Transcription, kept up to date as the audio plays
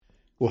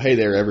Well, hey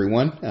there,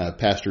 everyone.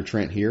 Pastor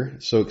Trent here.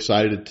 So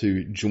excited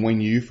to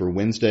join you for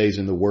Wednesdays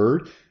in the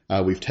Word.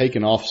 We've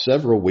taken off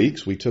several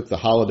weeks. We took the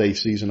holiday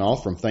season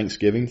off from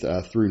Thanksgiving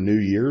through New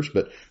Year's,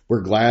 but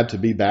we're glad to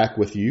be back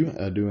with you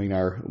doing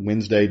our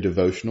Wednesday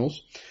devotionals.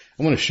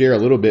 I want to share a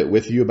little bit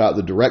with you about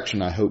the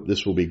direction I hope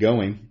this will be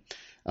going.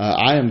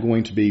 I am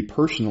going to be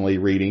personally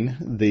reading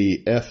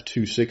the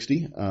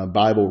F260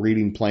 Bible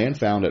reading plan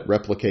found at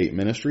Replicate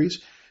Ministries.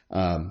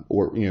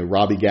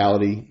 Robbie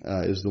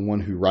Gallaty is the one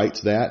who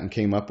writes that and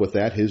came up with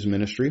that, his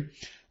ministry.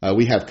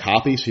 We have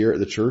copies here at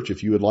the church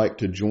if you would like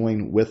to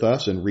join with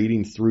us in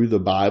reading through the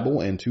Bible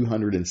in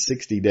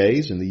 260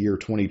 days in the year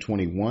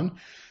 2021.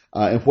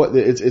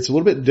 It's a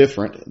little bit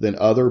different than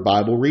other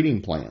Bible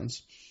reading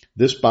plans.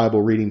 This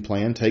Bible reading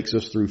plan takes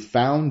us through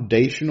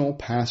foundational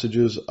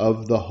passages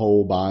of the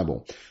whole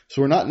Bible.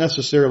 So we're not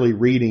necessarily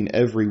reading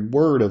every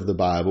word of the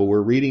Bible.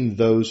 We're reading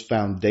those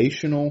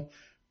foundational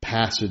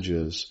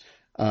passages.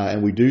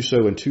 And we do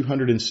so in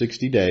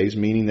 260 days,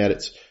 meaning that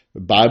it's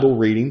Bible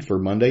reading for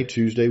Monday,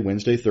 Tuesday,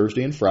 Wednesday,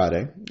 Thursday, and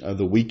Friday.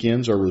 The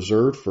weekends are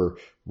reserved for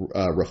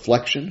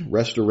reflection,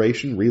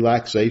 restoration,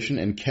 relaxation,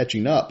 and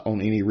catching up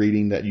on any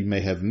reading that you may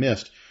have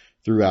missed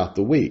throughout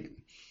the week.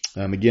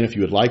 Again, if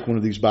you would like one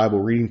of these Bible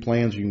reading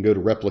plans, you can go to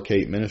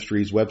Replicate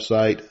Ministries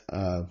website.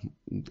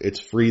 It's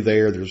free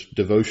there. There's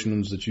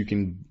devotions that you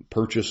can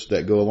purchase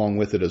that go along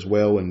with it as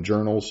well, and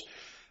journals.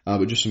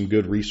 But just some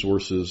good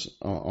resources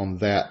on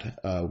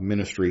that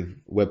ministry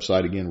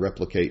website, again,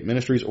 Replicate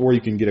Ministries, or you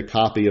can get a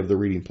copy of the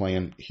reading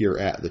plan here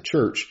at the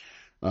church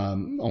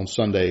on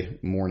Sunday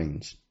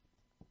mornings.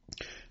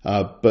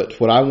 But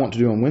what I want to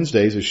do on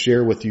Wednesdays is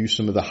share with you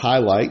some of the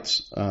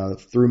highlights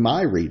through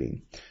my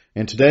reading.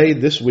 And today,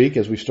 this week,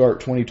 as we start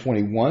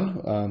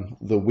 2021,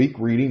 the week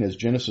reading is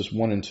Genesis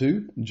 1 and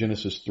 2,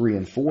 Genesis 3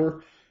 and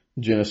 4,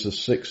 Genesis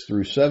 6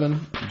 through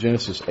 7,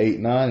 Genesis 8,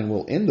 9, and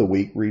we'll end the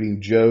week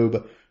reading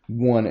Job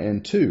 1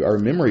 and 2. Our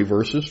memory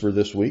verses for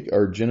this week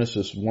are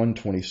Genesis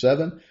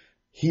 1:27,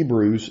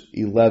 Hebrews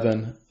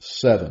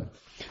 11:7.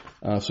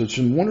 So it's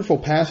some wonderful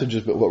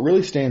passages, but what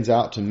really stands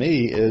out to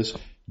me is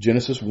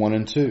Genesis 1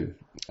 and 2.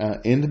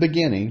 In the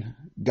beginning,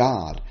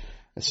 God.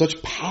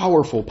 Such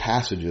powerful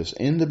passages.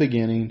 In the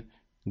beginning,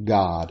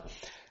 God.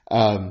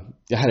 I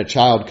had a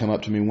child come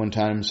up to me one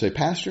time and say,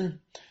 "Pastor,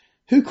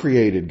 who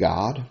created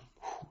God?"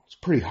 It's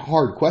a pretty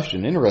hard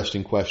question,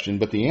 interesting question,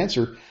 but the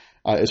answer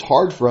is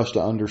hard for us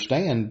to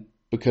understand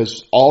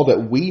because all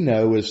that we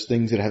know is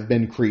things that have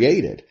been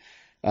created.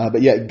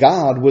 But yet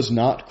God was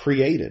not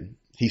created.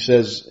 He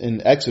says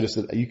in Exodus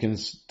that you can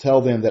tell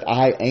them that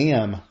I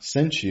am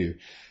sent you.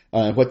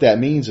 What that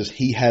means is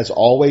He has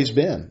always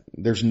been.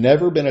 There's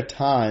never been a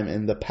time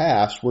in the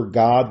past where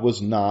God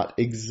was not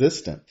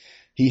existent.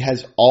 He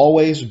has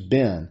always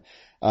been.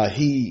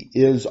 He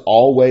is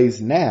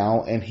always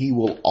now, and He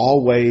will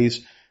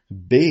always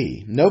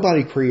be.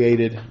 Nobody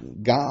created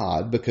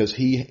God because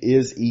He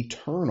is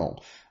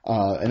eternal.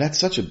 And that's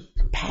such a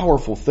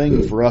powerful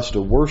thing for us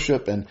to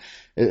worship, and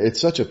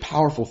it's such a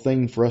powerful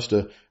thing for us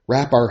to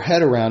wrap our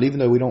head around, even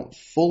though we don't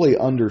fully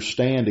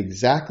understand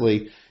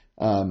exactly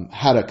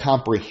how to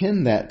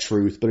comprehend that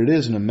truth, but it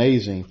is an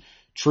amazing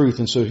truth.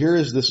 And so here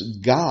is this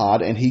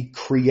God, and He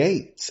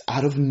creates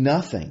out of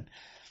nothing.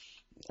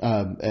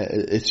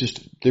 It's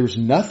just, there's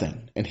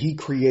nothing, and He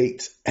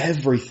creates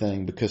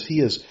everything because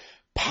He is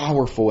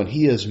powerful, and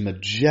He is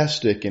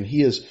majestic, and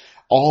He is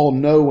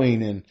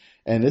all-knowing,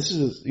 and this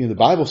is, the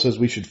Bible says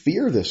we should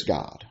fear this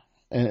God,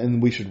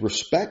 and we should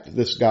respect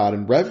this God,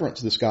 and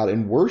reverence this God,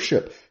 and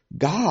worship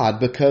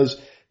God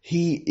because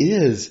He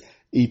is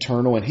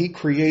eternal, and He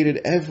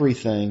created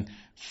everything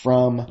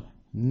from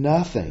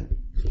nothing.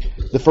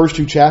 The first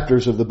two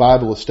chapters of the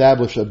Bible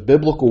establish a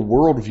biblical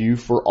worldview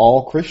for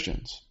all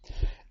Christians.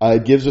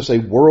 It gives us a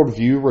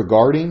worldview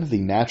regarding the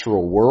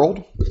natural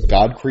world.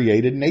 God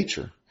created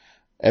nature.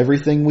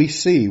 Everything we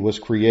see was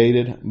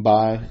created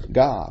by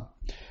God.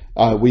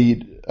 Our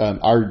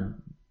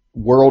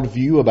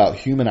worldview about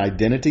human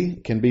identity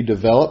can be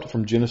developed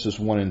from Genesis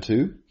 1 and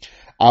 2.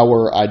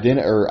 Our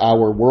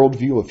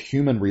worldview of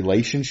human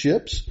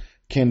relationships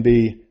can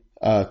be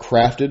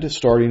crafted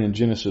starting in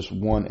Genesis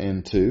 1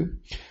 and 2.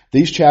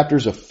 These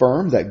chapters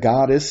affirm that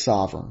God is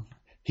sovereign.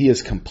 He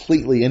is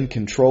completely in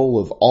control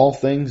of all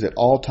things at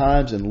all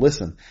times. And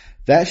listen,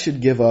 that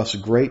should give us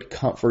great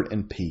comfort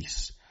and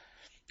peace,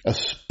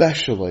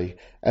 especially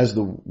as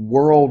the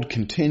world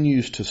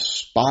continues to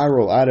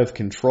spiral out of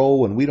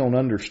control and we don't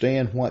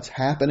understand what's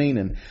happening,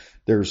 and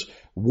there's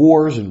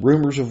wars and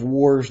rumors of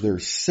wars,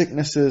 there's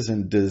sicknesses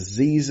and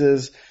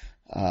diseases,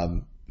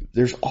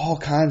 there's all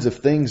kinds of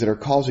things that are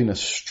causing us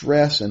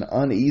stress and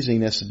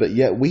uneasiness, but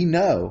yet we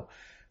know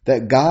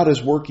that God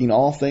is working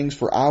all things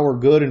for our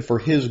good and for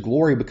His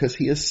glory because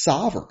He is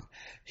sovereign.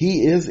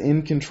 He is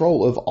in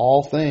control of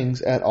all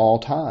things at all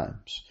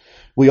times.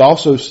 We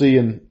also see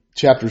in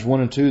chapters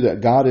 1 and 2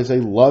 that God is a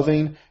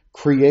loving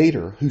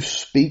creator who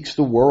speaks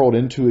the world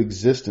into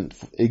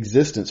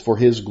existence for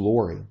His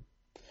glory.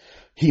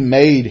 He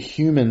made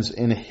humans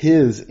in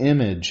His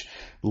image,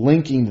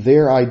 linking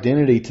their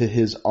identity to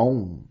His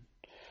own.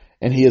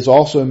 And he has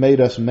also made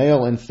us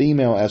male and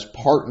female as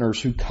partners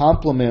who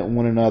complement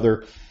one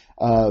another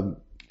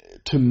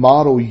to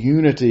model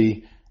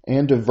unity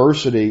and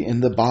diversity in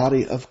the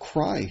body of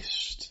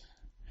Christ.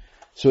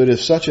 So it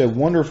is such a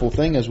wonderful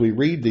thing as we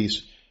read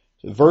these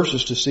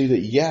verses to see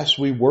that, yes,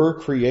 we were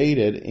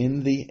created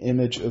in the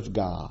image of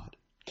God.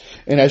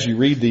 And as you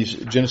read these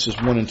Genesis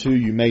 1 and 2,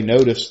 you may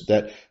notice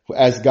that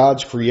as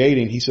God's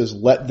creating, he says,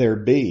 let there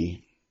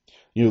be.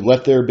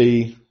 Let there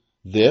be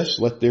this,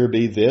 let there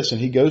be this. And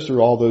he goes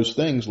through all those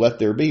things, let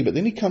there be. But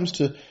then he comes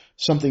to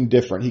something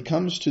different. He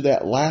comes to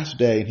that last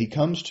day, and he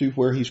comes to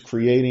where he's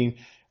creating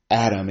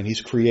Adam and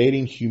he's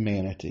creating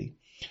humanity.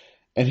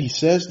 And he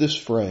says this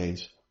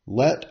phrase,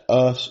 let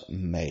us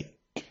make.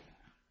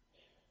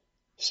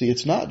 See,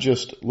 it's not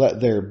just let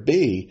there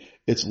be,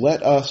 it's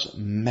let us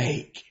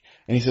make.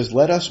 And he says,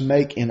 let us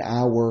make in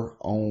our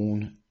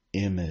own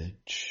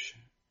image.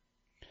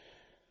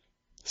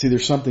 See,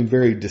 there's something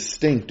very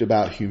distinct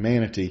about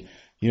humanity.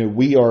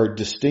 We are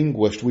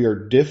distinguished. We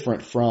are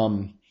different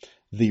from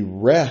the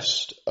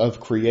rest of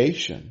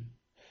creation.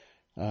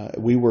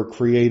 We were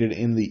created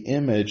in the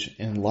image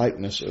and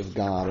likeness of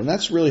God. And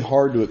that's really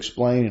hard to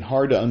explain and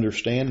hard to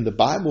understand. And the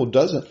Bible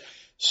doesn't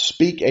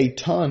speak a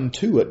ton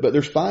to it, but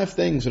there's 5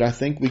 things that I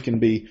think we can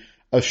be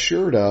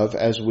assured of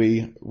as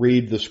we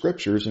read the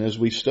scriptures and as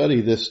we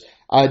study this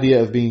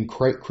idea of being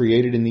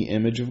created in the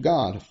image of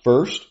God.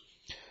 First,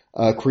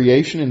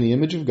 creation in the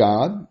image of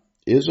God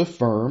is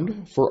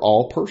affirmed for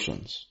all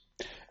persons.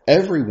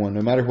 Everyone,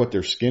 no matter what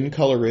their skin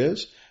color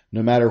is,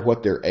 no matter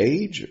what their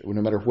age,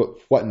 no matter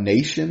what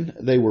nation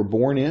they were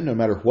born in, no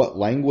matter what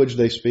language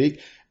they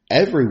speak,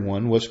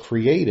 everyone was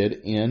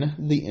created in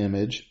the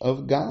image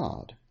of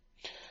God.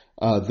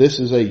 This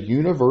is a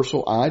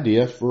universal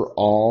idea for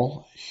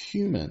all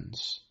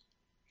humans.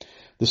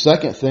 The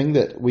second thing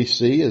that we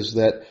see is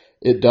that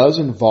it does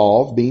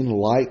involve being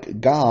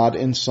like God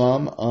in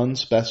some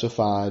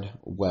unspecified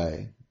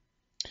way.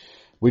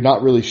 We're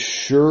not really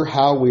sure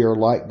how we are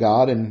like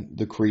God in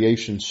the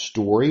creation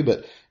story,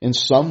 but in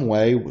some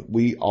way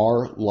we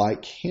are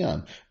like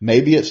Him.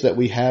 Maybe it's that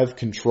we have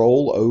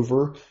control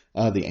over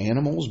the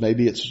animals.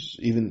 Maybe it's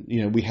even,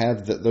 we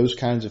have those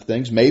kinds of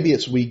things. Maybe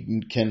it's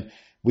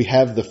we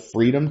have the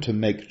freedom to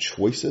make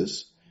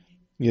choices.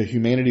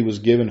 Humanity was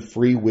given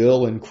free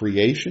will in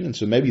creation, and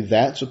so maybe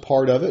that's a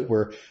part of it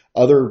where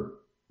other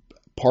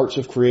parts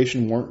of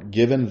creation weren't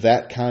given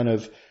that kind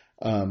of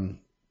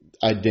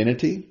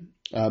identity.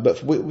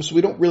 But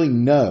we don't really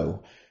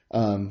know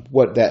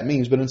what that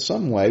means. But in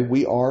some way,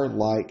 we are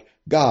like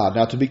God.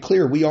 Now, to be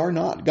clear, we are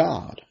not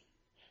God.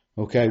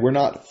 Okay, we're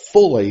not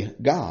fully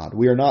God.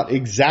 We are not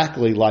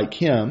exactly like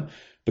Him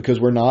because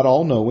we're not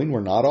all knowing.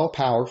 We're not all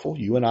powerful.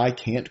 You and I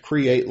can't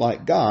create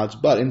like gods.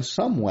 But in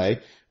some way,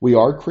 we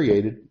are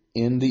created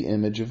in the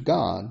image of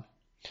God.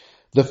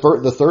 The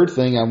third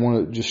thing I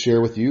want to just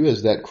share with you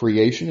is that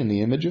creation in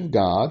the image of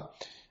God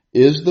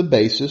is the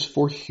basis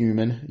for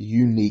human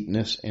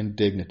uniqueness and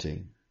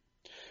dignity.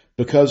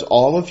 Because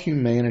all of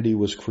humanity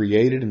was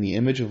created in the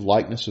image of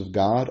likeness of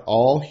God,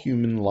 all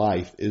human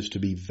life is to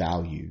be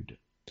valued.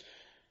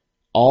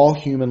 All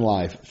human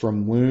life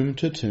from womb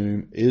to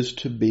tomb is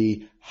to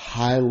be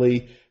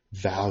highly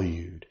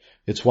valued.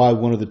 It's why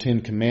one of the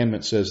 10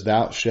 Commandments says,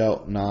 thou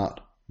shalt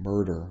not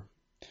murder.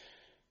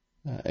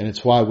 And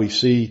it's why we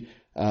see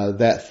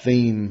that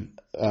theme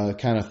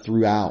kind of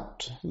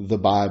throughout the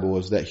Bible,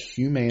 is that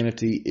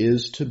humanity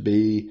is to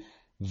be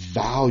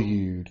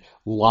valued.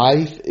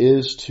 Life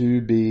is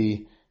to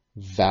be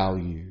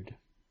valued.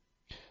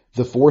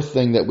 The fourth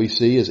thing that we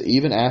see is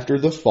even after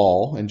the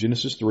fall, in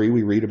Genesis 3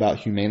 we read about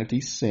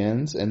humanity's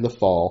sins and the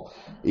fall.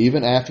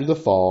 Even after the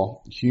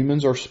fall,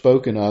 humans are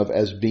spoken of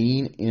as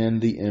being in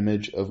the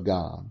image of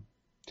God.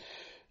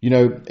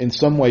 In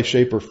some way,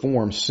 shape, or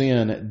form,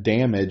 sin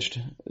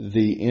damaged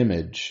the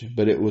image,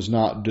 but it was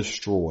not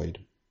destroyed.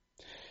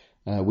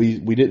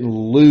 We didn't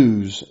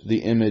lose the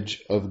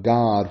image of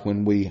God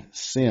when we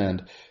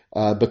sinned,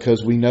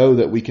 because we know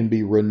that we can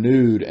be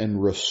renewed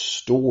and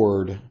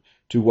restored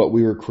to what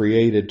we were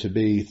created to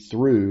be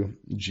through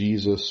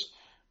Jesus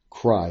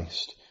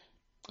Christ.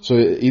 So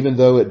even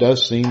though it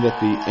does seem that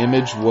the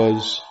image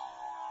was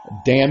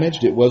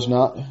damaged, it was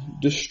not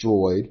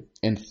destroyed,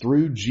 and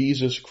through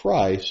Jesus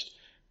Christ,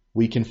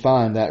 we can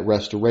find that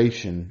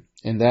restoration.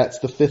 And that's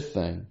the fifth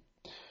thing.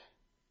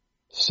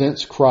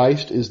 Since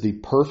Christ is the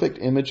perfect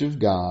image of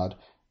God,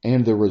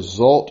 and the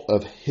result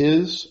of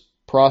His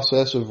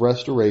process of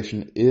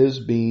restoration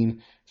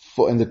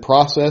and the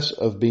process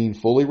of being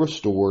fully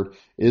restored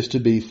is to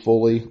be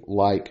fully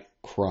like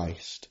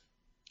Christ.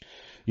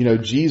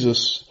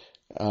 Jesus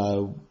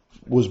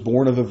was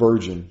born of a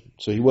virgin,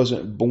 so He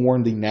wasn't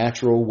born the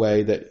natural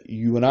way that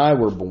you and I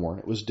were born.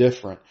 It was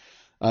different.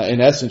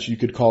 In essence, you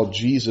could call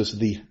Jesus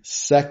the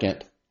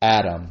second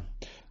Adam.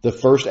 The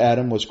first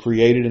Adam was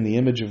created in the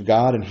image of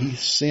God, and he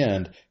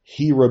sinned,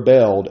 he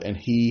rebelled, and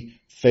he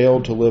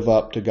failed to live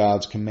up to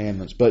God's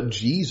commandments. But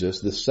Jesus,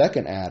 the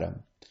second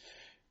Adam,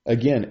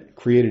 again,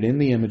 created in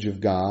the image of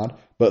God,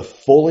 but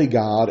fully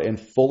God and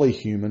fully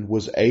human,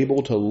 was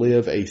able to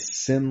live a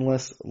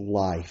sinless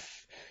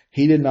life.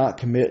 He did not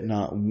commit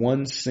not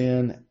one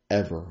sin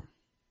ever.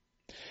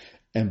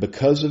 And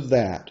because of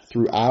that,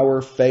 through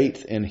our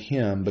faith in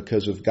Him,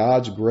 because of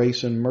God's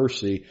grace and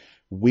mercy,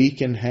 we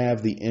can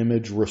have the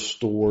image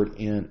restored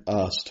in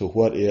us to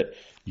what it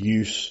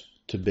used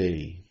to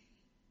be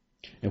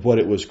and what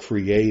it was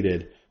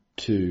created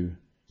to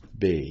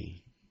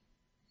be.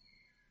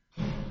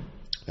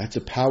 That's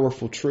a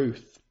powerful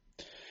truth.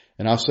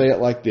 And I'll say it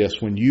like this.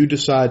 When you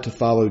decide to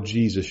follow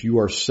Jesus, you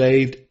are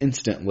saved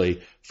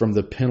instantly from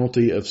the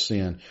penalty of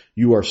sin.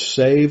 You are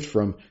saved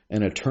from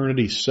an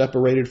eternity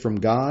separated from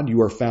God.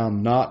 You are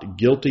found not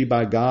guilty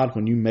by God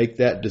when you make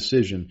that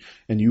decision,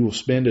 and you will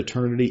spend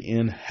eternity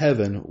in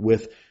heaven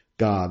with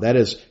God. That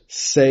is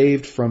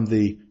saved from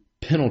the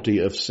penalty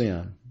of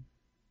sin.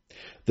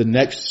 The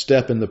next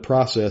step in the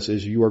process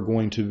is you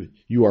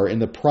are in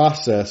the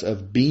process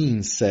of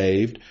being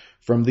saved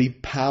from the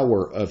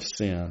power of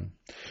sin.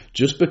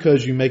 Just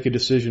because you make a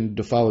decision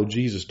to follow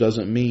Jesus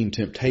doesn't mean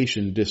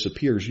temptation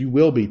disappears. You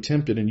will be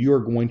tempted and you are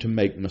going to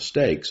make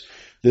mistakes.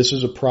 This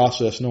is a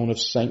process known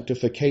as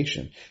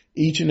sanctification.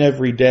 Each and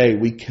every day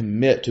we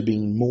commit to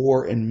being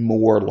more and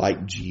more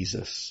like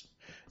Jesus.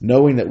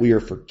 Knowing that we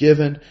are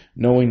forgiven,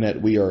 knowing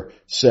that we are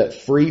set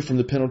free from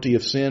the penalty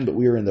of sin, but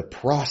we are in the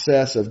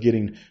process of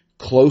getting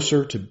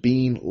closer to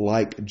being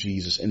like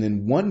Jesus. And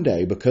then one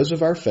day, because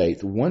of our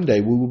faith, one day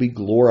we will be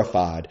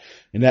glorified.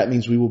 And that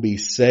means we will be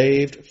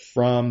saved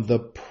from the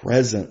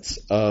presence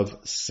of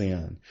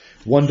sin.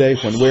 One day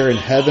when we're in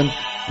heaven,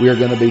 we are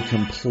going to be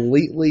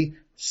completely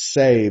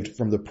saved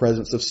from the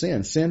presence of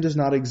sin. Sin does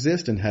not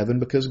exist in heaven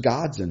because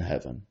God's in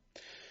heaven.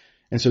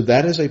 And so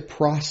that is a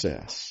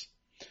process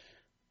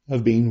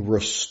of being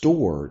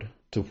restored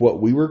to what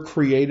we were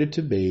created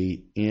to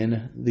be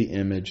in the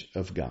image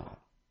of God.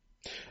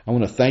 I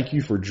want to thank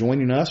you for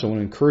joining us. I want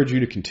to encourage you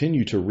to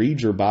continue to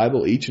read your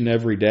Bible each and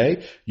every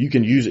day. You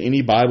can use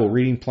any Bible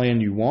reading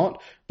plan you want,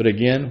 but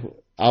again,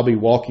 I'll be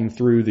walking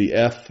through the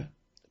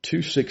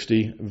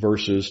F260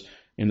 verses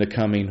in the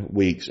coming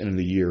weeks and in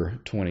the year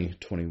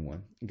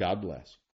 2021. God bless.